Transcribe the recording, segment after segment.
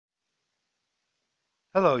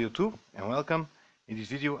Hello YouTube and welcome. In this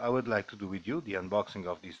video I would like to do with you the unboxing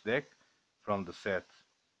of this deck from the set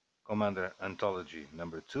Commander Anthology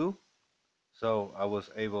number 2. So I was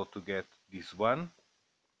able to get this one,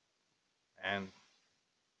 and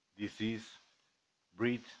this is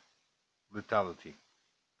Breed Lethality.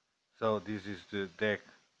 So this is the deck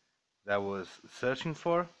that I was searching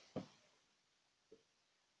for,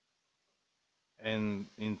 and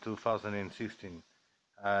in 2016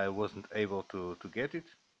 I wasn't able to get it.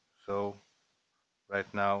 So right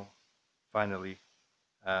now finally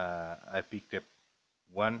I picked up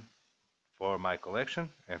one for my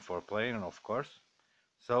collection and for playing, of course.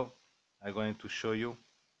 So I'm going to show you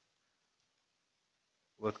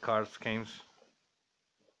what cards came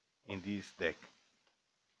in this deck.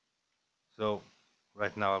 So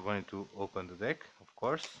right now I'm going to open the deck, of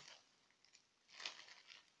course.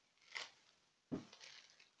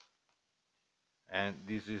 And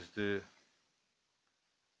this is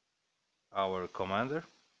our commander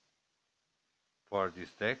for this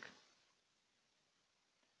deck.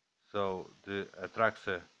 So the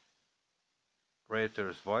Atraxa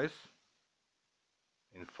Praetor's Voice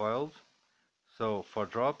in foiled. So for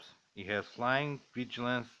drops he has Flying,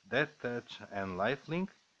 Vigilance, Death Touch and Lifelink.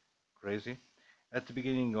 Crazy. At the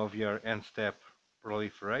beginning of your end step,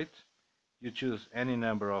 Proliferate. You choose any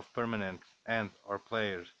number of permanents and or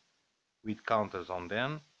players with counters on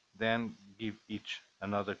them, then give each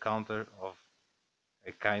another counter of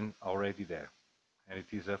a kind already there. And it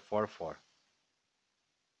is a 4/4.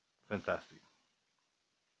 Fantastic.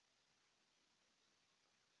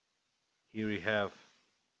 Here we have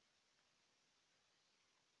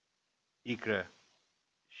Ikra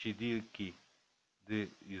Shidiki the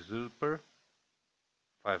Usurper,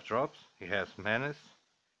 5 drops. He has Menace.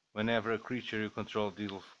 Whenever a creature you control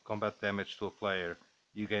deals combat damage to a player,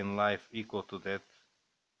 you gain life equal to that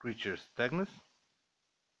creature's toughness.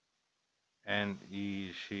 And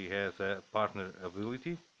she has a partner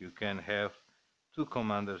ability. You can have 2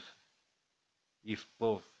 commanders if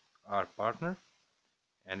both are partner,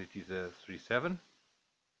 and it is a 3/7.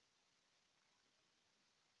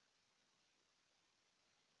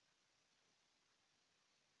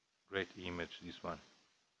 Great image, this one.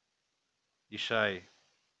 Ishai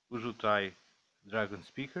Ujutai Dragon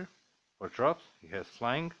Speaker. For drops, he has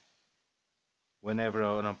Flying. Whenever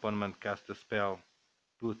an opponent casts a spell,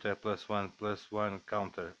 put a +1/+1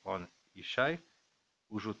 counter on Ishai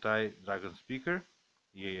Ujutai Dragon Speaker.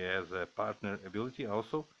 He has a partner ability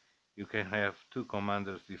also. You can have 2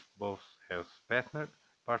 commanders if both have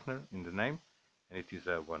partner in the name, and it is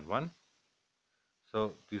a 1/1.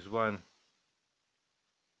 So this one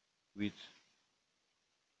with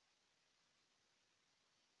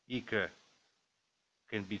Ika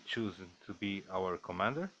can be chosen to be our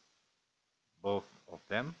commander, both of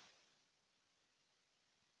them.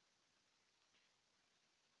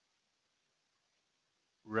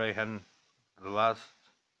 Rayhan, the last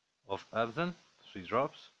of Abzan, 3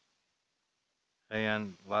 drops.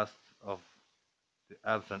 Rayhan, last of the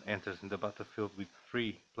Abzan, enters in the battlefield with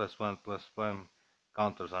 3 +1/+1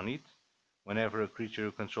 counters on it. Whenever a creature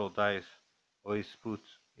you control dies or is put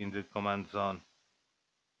in the command zone,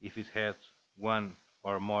 if it has 1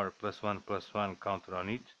 or more +1/+1 counter on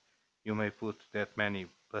it, you may put that many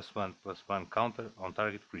 +1/+1 counter on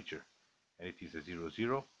target creature, and it is a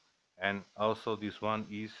 0/0. And also this one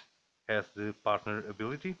has the partner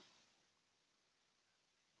ability.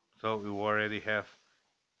 So we already have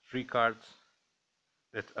 3 cards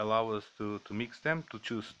that allow us to mix them, to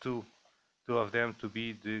choose two of them to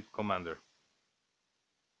be the commander.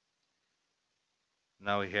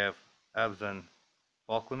 Now we have Abzan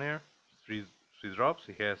Falconer, 3 drops.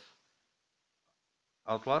 He has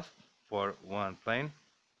Outlast for 1 plane.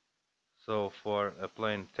 So for a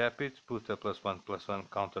plane, tap it, put a +1/+1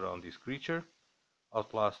 counter on this creature.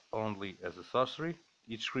 Outlast only as a sorcery.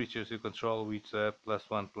 Each creature you control with a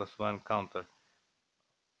 +1/+1 counter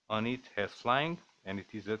on it has Flying, and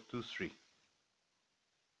it is a 2/3.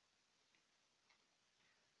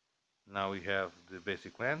 Now we have the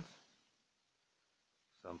basic lands,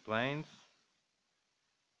 some planes,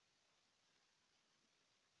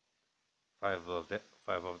 5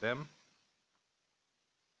 of them,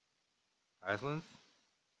 islands,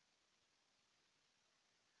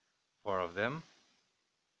 4 of them,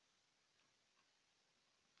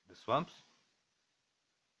 the swamps,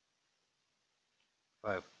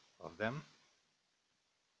 5 of them,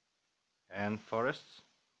 and forests,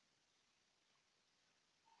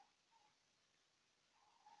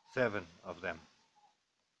 7 of them.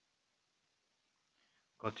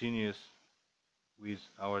 Continues with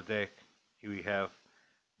our deck. Here we have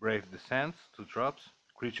Brave Descents, 2 drops,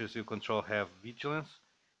 Creatures you control have vigilance.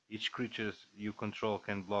 Each creature you control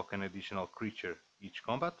can block an additional creature each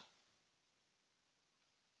combat.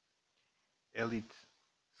 Elite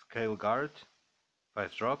Scale Guard,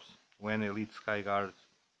 5 drops. When Elite Sky Guard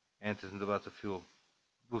enters in the battlefield,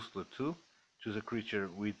 Boostler 2. Choose a creature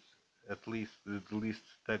with at least the least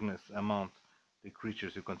toughness amount the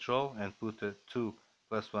creatures you control and put a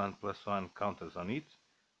 2/1/1 counters on it.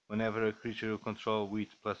 Whenever a creature you control with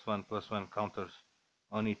 +1/+1 counters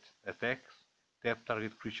on it attacks, tap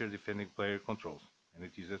target creature defending player controls, and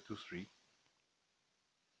it is a 2/3.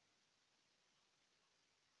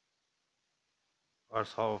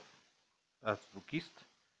 Arsehov Advocist,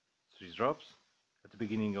 3 drops. At the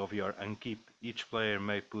beginning of your upkeep, each player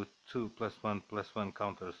may put 2/1/1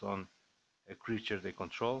 counters on a creature they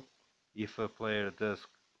control. If a player does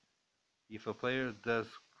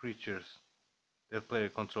creatures that player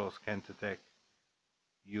controls can't attack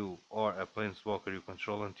you or a planeswalker you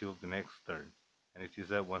control until the next turn, and it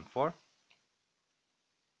is a 1/4.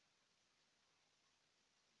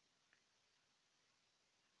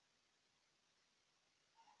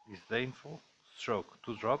 Disdainful Stroke,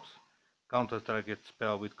 2 drops. Counter target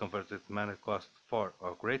spell with converted mana cost 4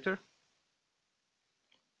 or greater.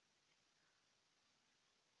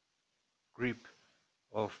 Grip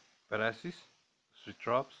of Paralysis, 3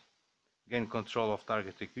 drops. Gain control of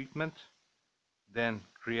target equipment. Then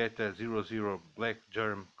create a 0/0 black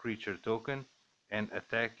germ creature token and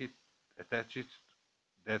attach it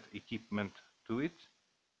that equipment to it.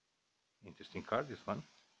 Interesting card, this one.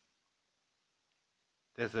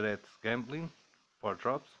 Tezzeret Gambling, 4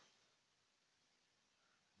 drops.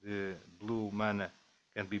 The blue mana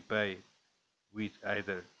can be paid with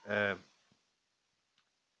either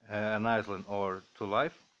an island or 2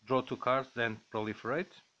 life. Draw 2 cards, then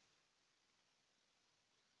proliferate.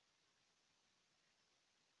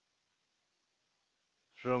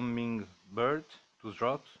 Thrumming Bird, 2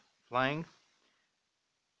 drops, flying.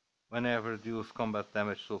 Whenever deals combat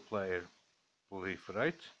damage to a player,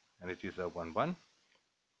 proliferate, and it is a 1/1.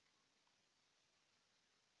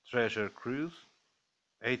 Treasure Cruise,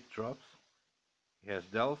 8 drops. He has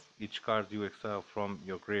Delve. Each card you exile from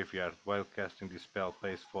your graveyard while casting this spell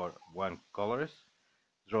pays for 1 colorless.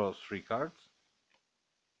 Draws 3 cards.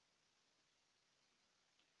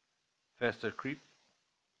 Faster Creep,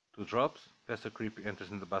 2 drops. Faster Creep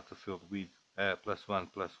enters in the battlefield with a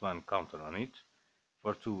 +1/+1 counter on it.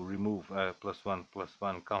 For 2, remove a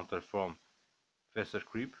 +1/+1 counter from Faster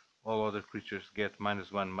Creep. All other creatures get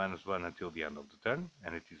 -1/-1 until the end of the turn,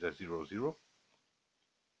 and it is a 0/0.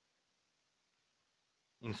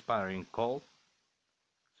 Inspiring Call,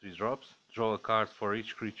 3 drops. Draw a card for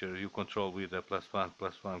each creature you control with a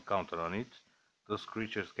 +1/+1 counter on it. Those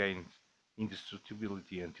creatures gain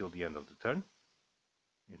indestructibility until the end of the turn.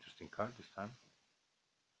 Interesting card this time.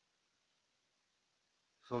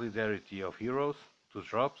 Solidarity of Heroes, 2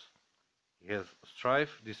 drops. He has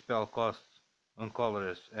Strife. This spell costs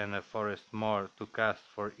uncolorless and a forest more to cast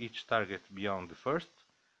for each target beyond the first.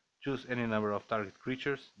 Choose any number of target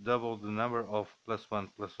creatures, double the number of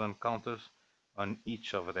 +1/+1 counters on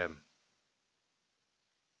each of them.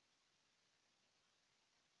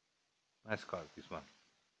 Nice card, this one.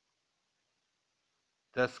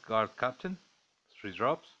 Dusk Guard Captain, 3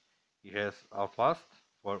 drops. He has Outlast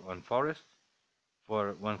for 1 forest.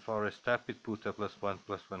 For 1 forest tap it, put a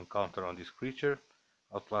 +1/+1 counter on this creature.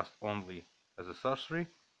 Outlast only as a sorcery.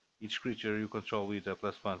 Each creature you control with a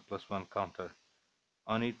 +1/+1 counter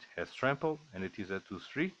on it has Trample, and it is a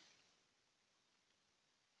 2/3.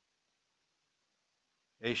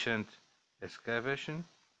 Ancient Excavation,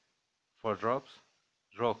 4 drops.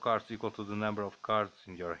 Draw cards equal to the number of cards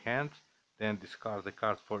in your hand, then discard a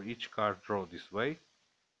card for each card drawn this way.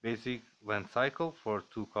 Basic Land Cycle for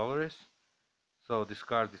 2 colorless. So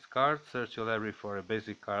discard this card, search your library for a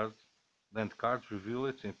basic card, land card, reveal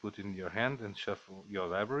it and put it in your hand and shuffle your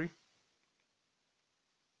library.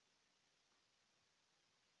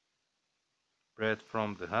 Bread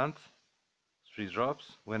from the Hunt, 3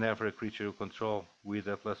 drops. Whenever a creature you control with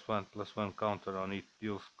a +1/+1 counter on it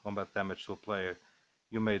deals combat damage to a player,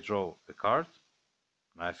 you may draw a card.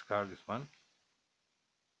 Nice card, this one.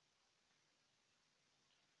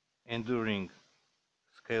 Enduring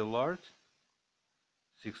Scale Lord,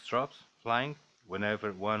 6 drops, flying.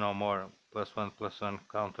 Whenever 1 or more +1/+1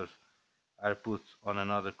 counters are put on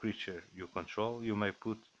another creature you control, you may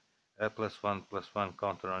put a +1/+1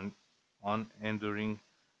 counter on Enduring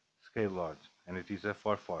Scale Lord, and it is a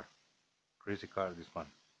 4/4. Crazy card, this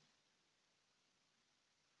one.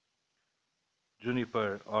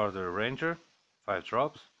 Juniper Order Ranger, 5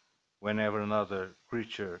 drops. Whenever another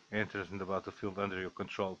creature enters in the battlefield under your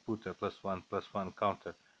control, put a +1/+1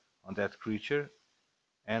 counter on that creature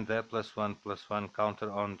and a +1/+1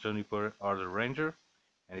 counter on Juniper or the Ranger,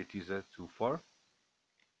 and it is a 2/4.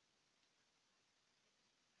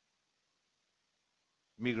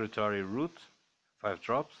 Migratory Route, 5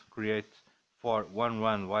 drops, create 4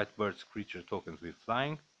 1/1 white birds creature tokens with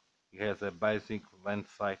flying. It has a basic land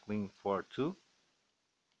cycling for 2.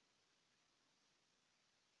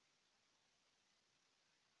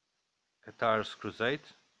 Qatar's Crusade,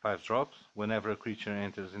 5 drops. Whenever a creature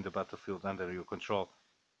enters in the battlefield under your control,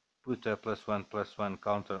 put a +1/+1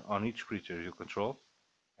 counter on each creature you control.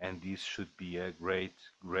 And this should be a great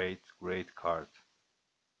card.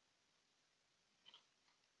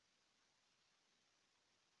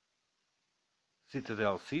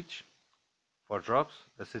 Citadel Siege, 4 drops.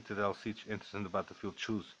 A Citadel Siege enters in the battlefield,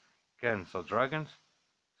 choose cans or dragons.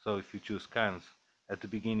 So if you choose cans, at the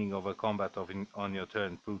beginning of a combat on your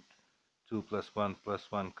turn, put 2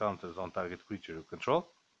 +1/+1 counters on target creature you control.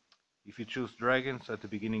 If you choose dragons, at the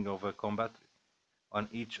beginning of a combat on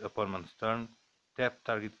each opponent's turn, tap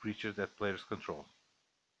target creature that players control.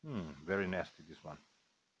 Very nasty this one.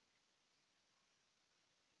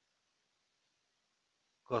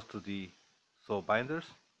 Custody Soulbinders,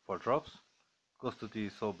 4 drops. Custody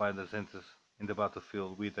Soulbinders enters in the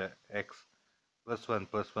battlefield with a X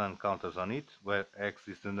 +1/+1 counters on it, where X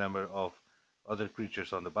is the number of other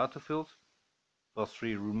creatures on the battlefield. For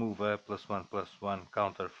 3, remove a +1/+1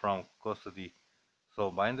 counter from Custody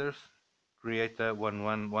Soulbinders. Create a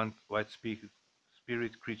 1/1 white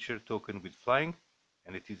spirit creature token with flying,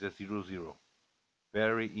 and it is a 0/0.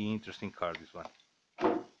 Very interesting card, this one.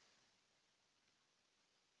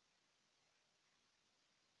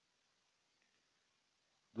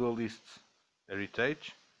 Duelist's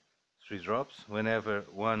Heritage, 3 drops. Whenever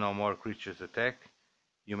one or more creatures attack,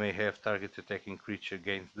 you may have target attacking creature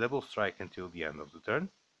gains double strike until the end of the turn.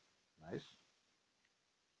 Nice.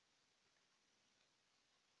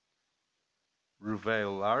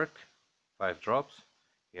 Reveal Arc, 5 drops.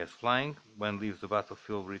 He has flying. When leaves the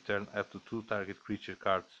battlefield, return up to 2 target creature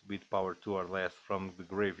cards with power 2 or less from the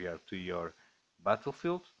graveyard to your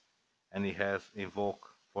battlefield. And he has Invoke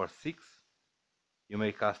for 6. You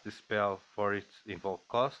may cast this spell for its invoke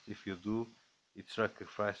cost. If you do, it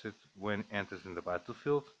sacrifices when it enters in the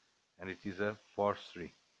battlefield, and it is a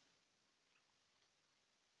 4/3.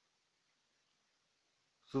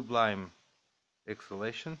 Sublime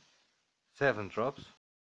Exhalation, 7 drops.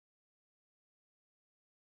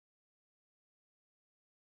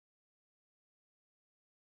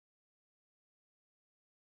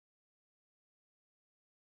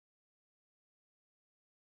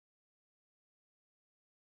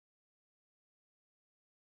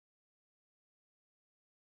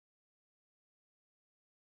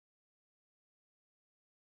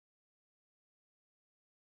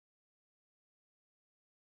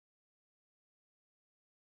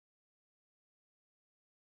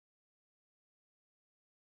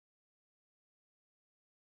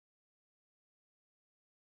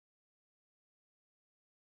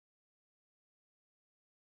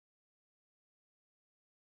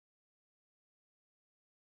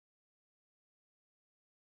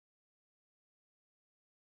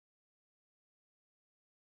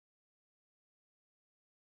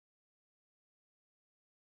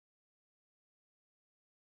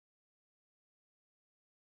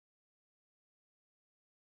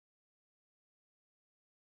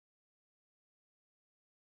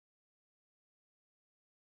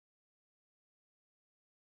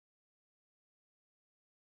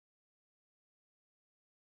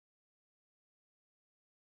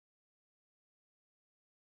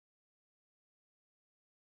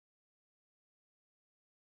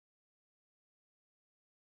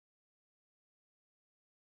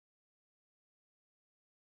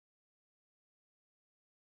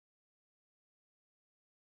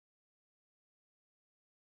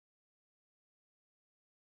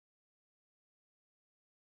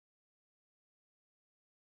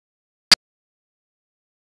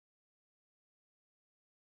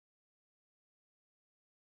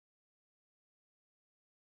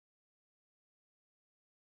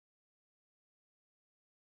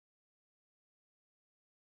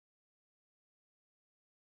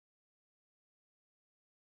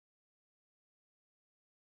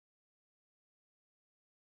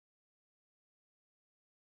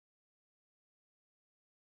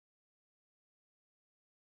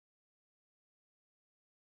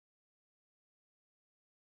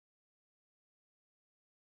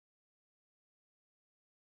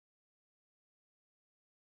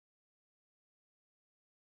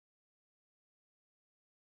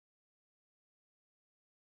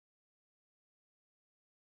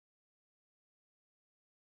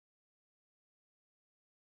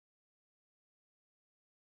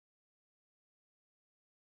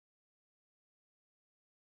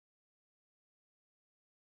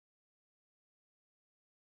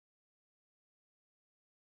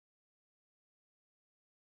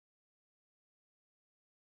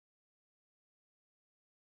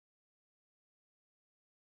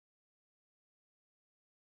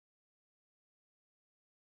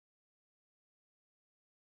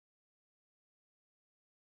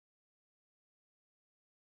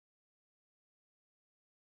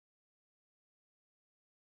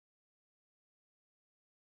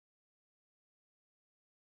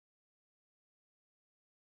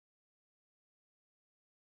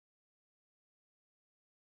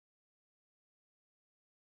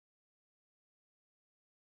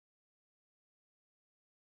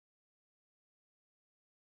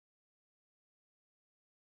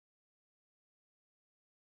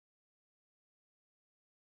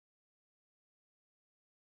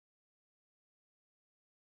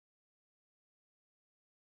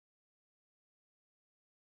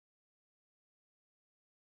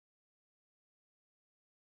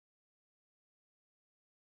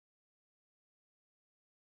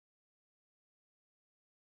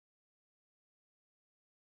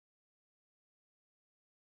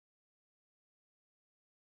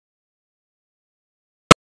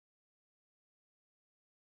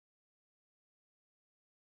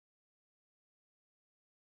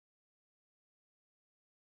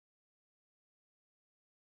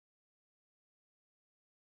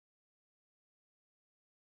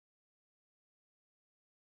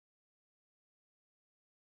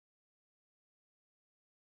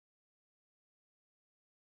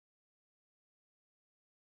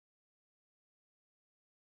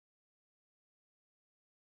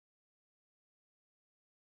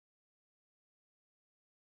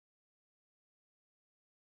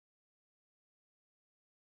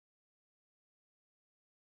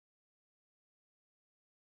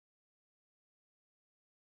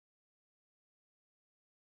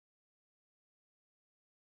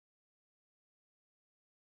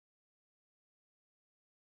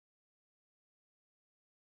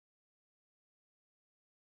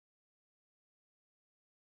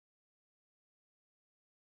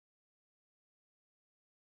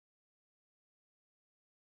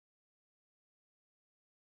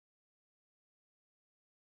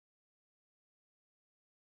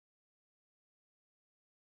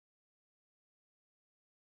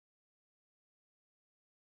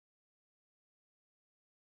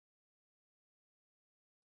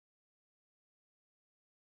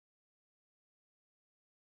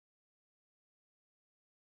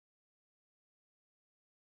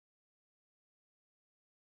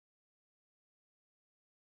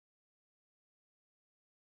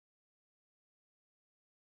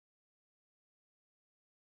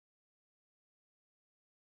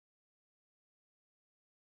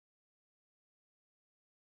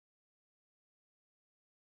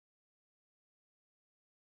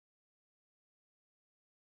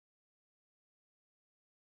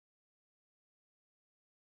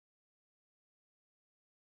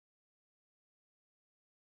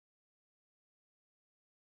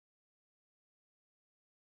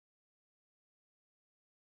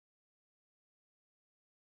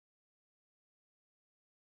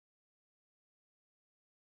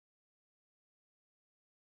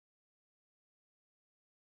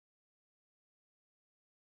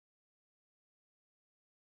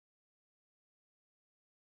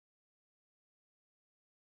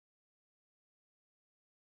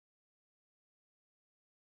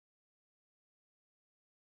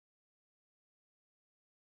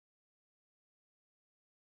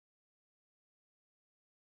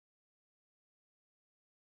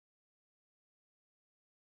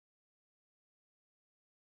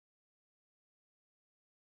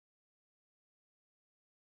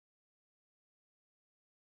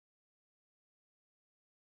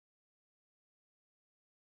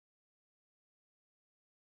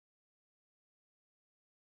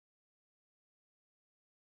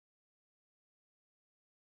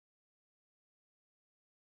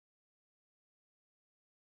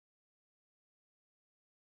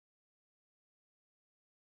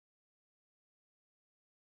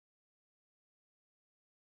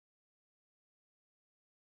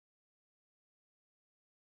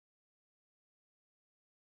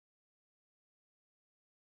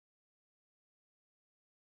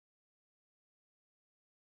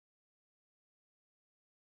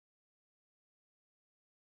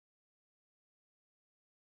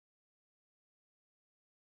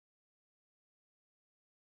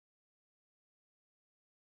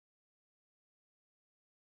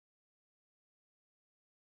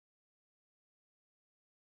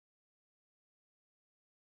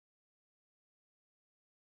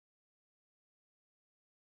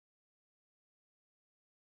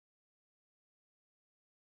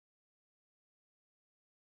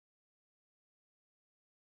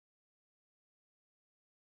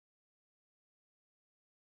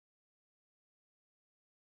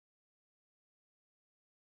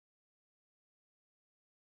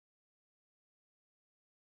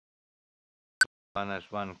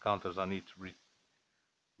 -1 counters on it,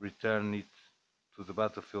 return it to the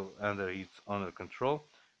battlefield under its owner control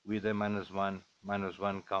with a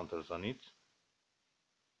 -1 counters on it.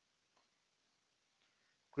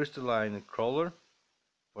 Crystalline Crawler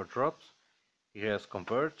for drops. He has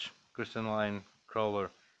Converge. Crystalline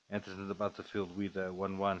Crawler enters the battlefield with a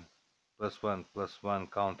 1/1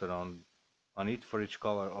 counter on it for each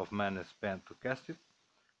color of mana spent to cast it.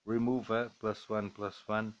 Remove a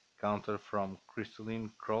 +1/+1 counter from Crystalline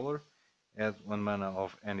Crawler. Add 1 mana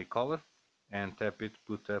of any color and tap it,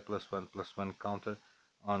 put a +1/+1 counter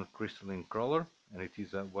on Crystalline Crawler, and it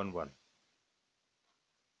is a 1/1.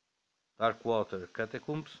 Darkwater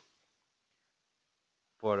Catacombs.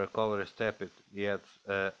 For a colorless tap it, he adds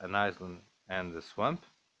an island and a swamp.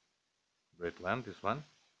 Great land, this one.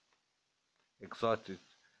 Exotic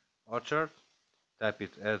Orchard. Tap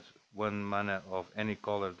it, add 1 mana of any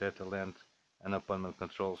color that a land an opponent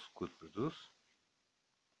controls could produce.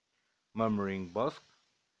 Murmuring Bosque.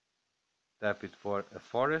 Tap it for a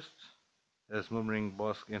forest. As Murmuring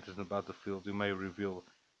Bosque enters the battlefield, you may reveal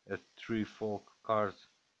a 3 folk card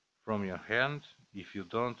from your hand. If you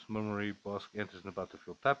don't, Murmuring Bosque enters the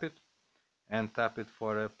battlefield. Tap it, and tap it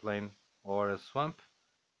for a plain or a swamp.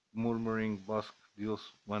 Murmuring Bosque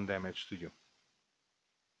deals 1 damage to you.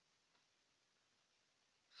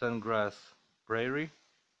 Sungrass Prairie.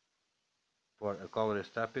 For a colorless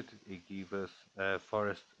tap it gives us a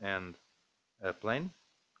forest and a plain.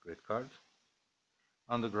 Great card.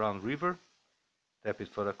 Underground River. Tap it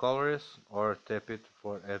for a colorless or tap it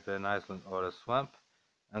for an island or a swamp.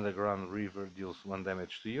 Underground River deals 1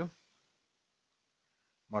 damage to you.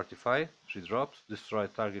 Mortify, 3 drops, destroy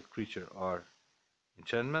target creature or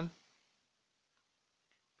enchantment.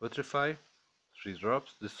 Putrefy, 3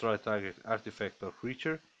 drops, destroy target artifact or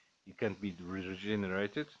creature. It can be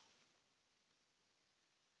regenerated.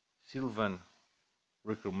 Sylvan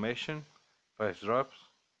Reclamation, 5 drops,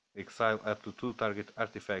 exile up to 2 target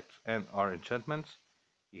artifacts and or enchantments.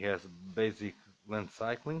 He has basic land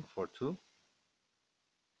cycling for 2.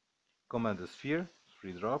 Commander Sphere,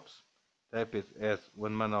 3 drops, tap it, add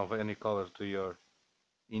 1 mana of any color to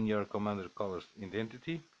in your commander color's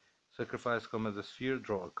identity. Sacrifice Commander Sphere,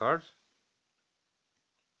 draw a card.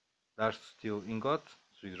 Darksteel Ingot,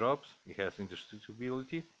 3 drops, he has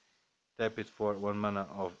indestructibility. Tap it for 1 mana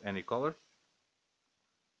of any color.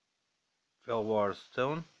 Felwar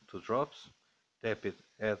Stone, 2 drops, tap it,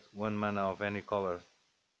 add 1 mana of any color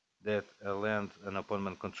that a land an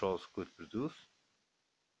opponent controls could produce.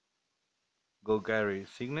 Golgari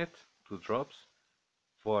Signet, 2 drops,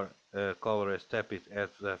 for a colorless tap it,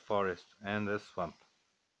 adds a forest and a swamp.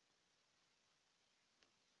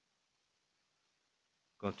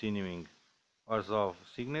 Continuing, Orzhov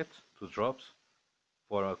Signet, 2 drops,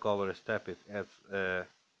 for a colorless tap it, adds a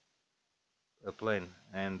plain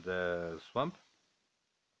and a swamp.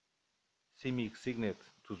 Simic Signet,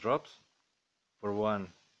 2 drops, for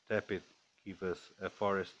 1 tap it, give us a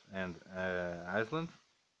forest and island.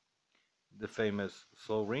 The famous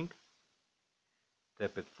Soul Ring,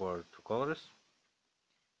 tap it for 2 colors.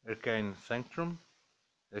 Arcane Sanctum.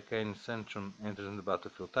 Arcane Sanctum enters in the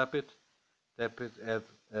battlefield, tap it, add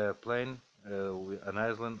a plain, an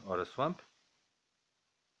island or a swamp.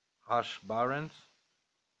 Harsh Barrens,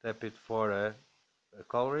 tap it for a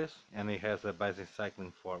colorless, and it has a basic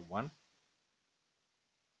cycling for 1.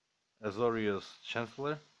 Azorius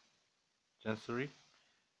Chancery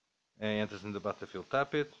enters in the battlefield,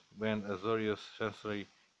 tap it. When Azorius Chancery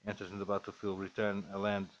enters in the battlefield, return a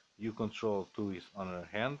land you control to his owner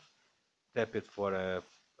hand. Tap it for a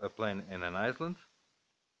plain and an island.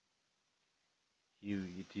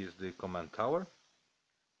 It is the command tower.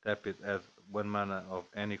 Tap it, add 1 mana of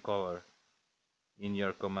any color in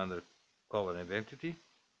your commander color identity.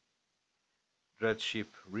 Dreadship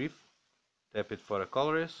Reef. Tap it for a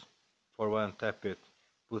colorless. For 1 tap it,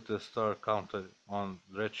 put a store counter on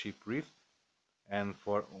Dreadship Reef. And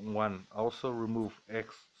for 1 also remove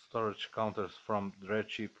X storage counters from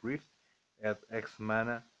Dreadship Reef. Add X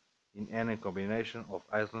mana in any combination of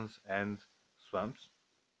islands and swamps.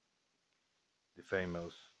 The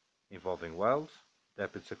famous Evolving Wilds.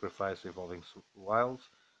 Tap it, sacrifice Evolving Wilds.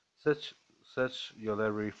 Search your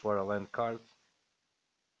library for a land card.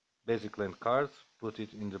 Basic land cards. Put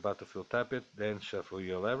it in the battlefield, tap it, then shuffle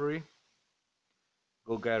your library.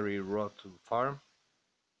 Golgari Rot Farm.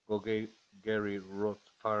 Golgari Rot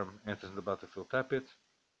Farm enters the battlefield, tap it.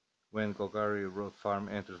 When Golgari Rot Farm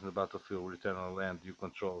enters the battlefield, return a land you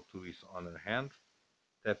control to its owner hand.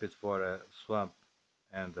 Tap it for a swamp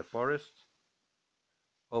and a forest.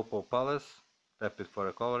 Opal Palace, tap it for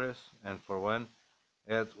a colorless, and for 1,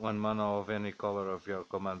 Add 1 mana of any color of your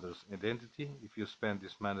commander's identity. If you spend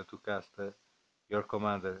this mana to cast your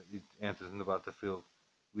commander, it enters in the battlefield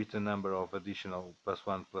with a number of additional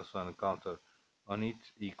 +1/+1 counter on it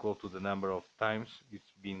equal to the number of times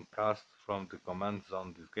it's been cast from the command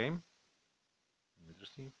zone this game.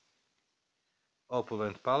 Interesting.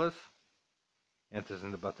 Opulent Palace enters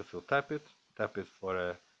in the battlefield. Tap it. Tap it for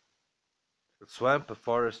a swamp, a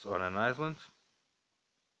forest, or an island.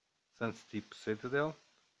 Sunsteep Citadel.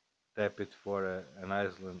 Tap it for an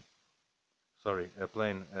island. Sorry, a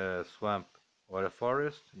plain, a swamp, or a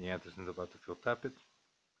forest. He enters in the battlefield. Tap it.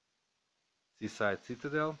 Seaside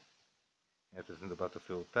Citadel. Enters in the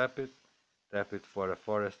battlefield. Tap it. Tap it for a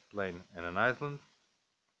forest, plain, and an island.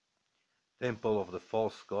 Temple of the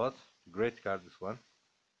False God. Great card, this one.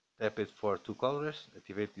 Tap it for 2 colors.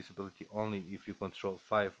 Activate this ability only if you control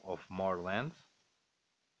 5 or more lands.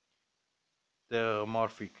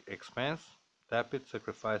 Terramorphic Expanse. Tap it,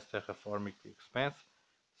 sacrifice Terraformic Expanse.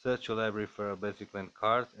 Search your library for a basic land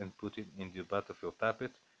card and put it in the battlefield. Tap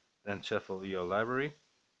it, then shuffle your library.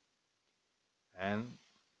 And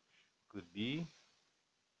could be,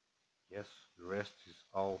 yes, the rest is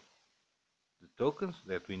all the tokens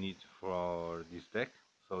that we need for this deck.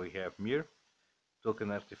 So we have Mir,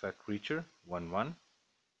 token artifact creature, 1/1.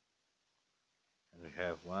 And we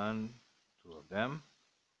have 1, 2 of them.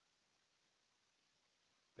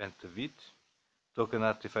 Pentavit, token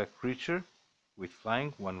artifact creature with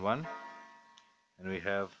flying, 1/1. And we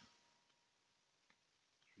have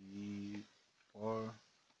 3, 4,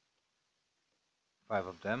 5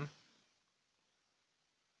 of them.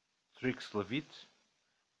 Strixlavit,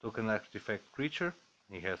 token artifact creature.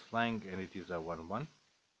 He has flying and it is a 1/1.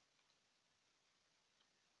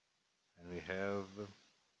 And we have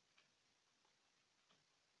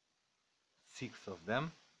 6 of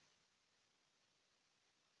them.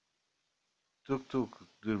 Tuk Tuk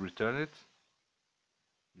the Return It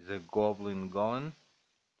is a Goblin Golem.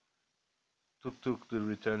 Tuk Tuk the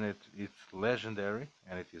Return It, it's legendary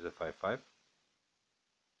and it is a 5/5.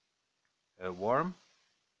 A Worm,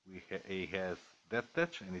 he has Death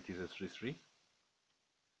Touch and it is a 3/3.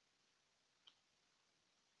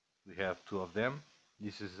 We have 2 of them.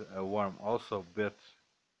 This is a Worm also, but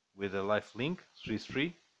with a life link,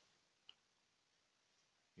 3/3.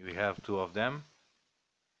 We have 2 of them.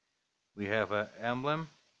 We have an emblem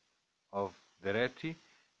of Vereti.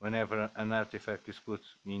 Whenever an artifact is put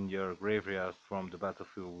in your graveyard from the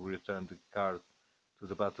battlefield, return the card to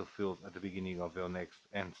the battlefield at the beginning of your next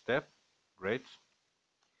end step. Great.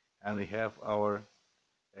 And we have our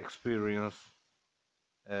experience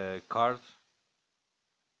card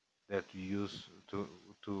that we use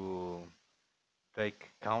to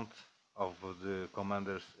take count of the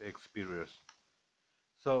commander's experience.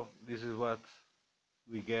 So this is what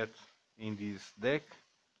we get in this deck,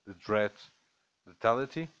 the Dread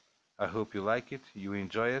Lethality. I hope you like it, you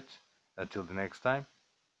enjoy it. Until the next time,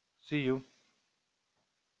 see you.